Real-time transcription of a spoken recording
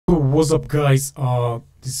So what's up guys,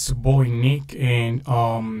 this is boy Nick, and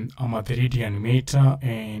I'm a 3D animator,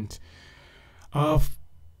 and I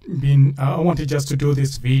wanted just to do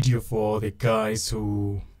this video for the guys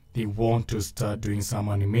who they want to start doing some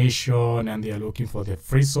animation and they are looking for the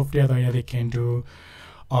free software that they can do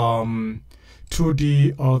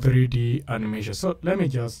 2D or 3D animation. So let me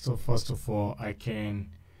just, so first of all I can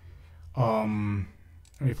let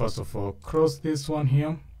me first of all cross this one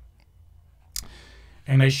here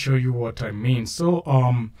and I show you what I mean. So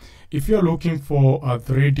if you're looking for a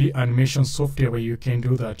 3D animation software where you can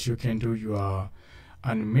do that, you can do your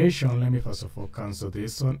animation. Let me first of all cancel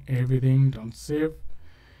this one, everything, don't save.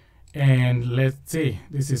 And let's see,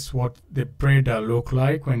 this is what the Braider look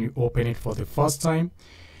like when you open it for the first time.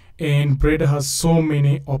 And Braider has so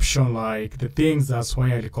many options, like the things, that's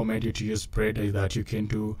why I recommend you to use Braider, is that you can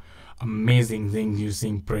do amazing things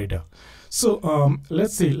using Braider. So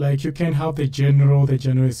let's see, like you can have the general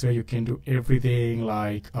is where you can do everything,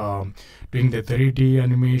 like doing the 3D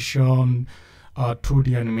animation,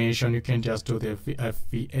 2D animation. You can just do the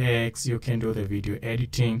FVX, you can do the video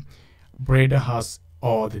editing. Braider has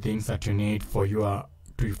all the things that you need for you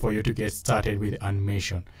to get started with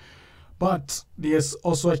animation. But there's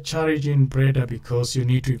also a challenge in Braider because you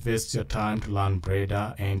need to invest your time to learn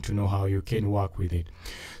Braider and to know how you can work with it.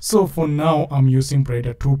 So for now, I'm using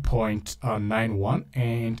Braider 2.91,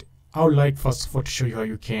 and I would like first of all to show you how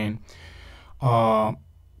you can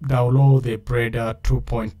download the Braider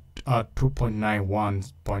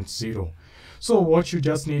 2.91.0. So what you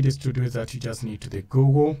just need is to do is that you just need to the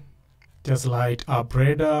Google, just like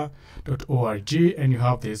braider.org, and you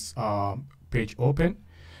have this page open.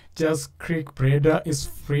 Just click Braider. Is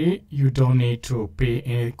free, you don't need to pay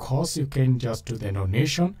any cost, you can just do the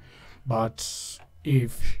donation. But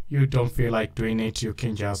if you don't feel like doing it, you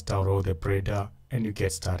can just download the Braider and you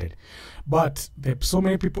get started. But so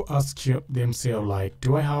many people ask themselves, like,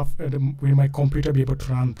 do I have will my computer be able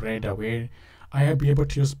to run Braider? Will I be able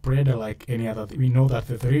to use Braider like any other? We know that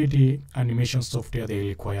the 3D animation software, they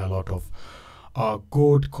require a lot of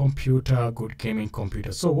good computer, good gaming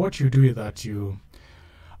computer. So what you do is that you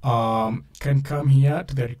can come here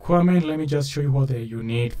to the requirement. Let me just show you what you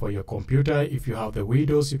need for your computer. If you have the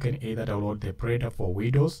Windows, you can either download the Braider for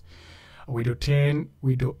Windows 10,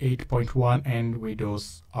 Windows 8.1, and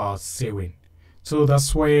Windows 7. So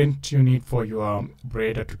that's what you need for your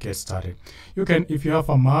Braider to get started. You can, if you have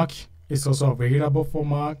a Mac, it's also available for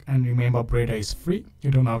Mac. And remember, Braider is free, you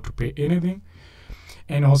don't have to pay anything.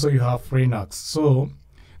 And also you have Linux. So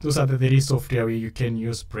those are the 3 software where you can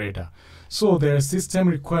use Braider. So the system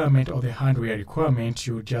requirement or the hardware requirement,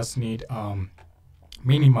 you just need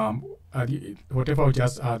minimum, whatever,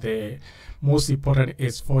 just the most important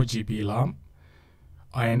is 4 GB RAM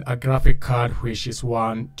and a graphic card which is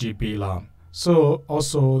 1 GB RAM. So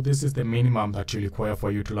also this is the minimum that you require for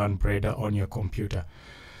you to learn Braider on your computer.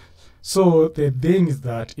 So the thing is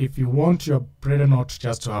that if you want your Braider not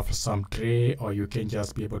just to have some tray, or you can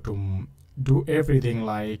just be able to do everything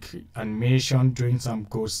like animation, doing some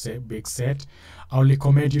good big set, I'll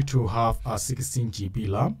recommend you to have a 16 GB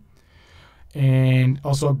RAM and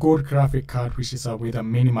also a good graphic card which is with a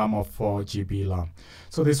minimum of 4 GB RAM.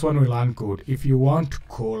 So this one will run good. If you want to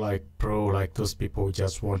go like pro, like those people who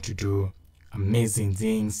just want to do amazing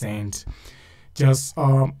things and just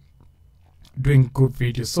doing good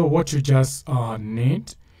videos, so what you just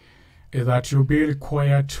need is that you'll be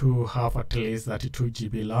required to have at least 32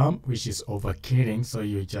 GB RAM, which is overkilling. So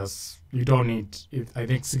you don't need it. I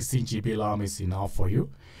think 16 GB RAM is enough for you.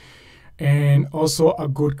 And also a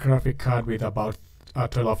good graphic card with about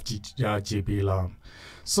 12 GB RAM.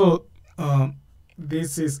 So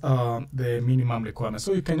this is the minimum requirement.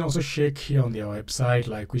 So you can also check here on their website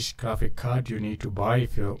like which graphic card you need to buy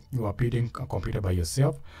if you are building a computer by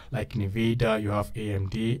yourself. Like NVIDIA, you have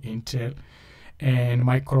AMD, Intel, and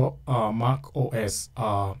Mac OS.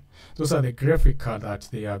 Those are the graphic card that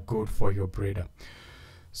they are good for your Braider.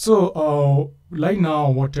 So right now,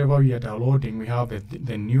 whatever we are downloading, we have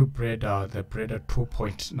the new Braider, the Braider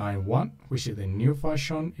 2.91, which is the new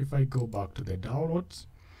version. If I go back to the downloads,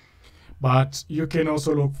 but you can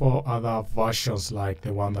also look for other versions like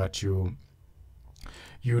the one that you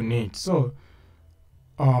need. So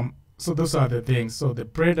so those are the things. So the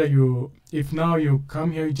Braider, if now you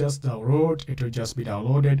come here, you just download, it will just be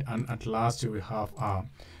downloaded, and at last you will have an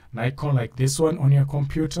icon like this one on your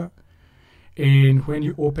computer. And when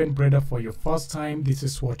you open Braider for your first time, this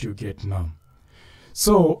is what you get now.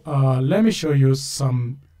 So let me show you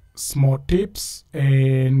some small tips,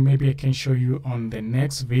 and maybe I can show you on the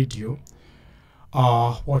next video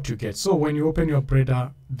what you get. So when you open your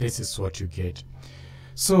Braider, this is what you get.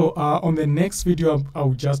 So on the next video,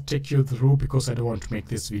 I'll just take you through, because I don't want to make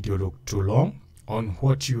this video look too long, on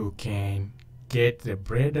what you can get the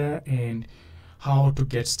Breda and how to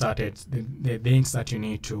get started, the things that you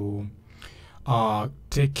need to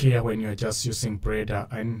take care when you're just using Breda,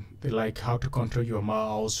 and like how to control your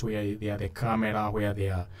mouse, where they are the camera, where they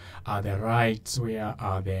are the rights, where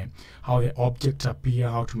are the how the objects appear,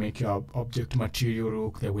 how to make your object material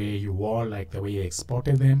look the way you want, like the way you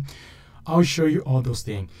exported them. I'll show you all those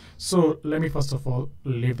things. So let me first of all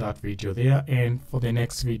leave that video there, and for the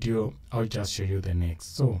next video I'll just show you the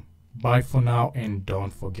next. So bye for now, and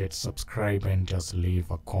don't forget to subscribe and just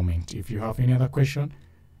leave a comment. If you have any other question,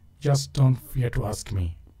 just don't fear to ask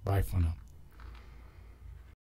me. Bye for now.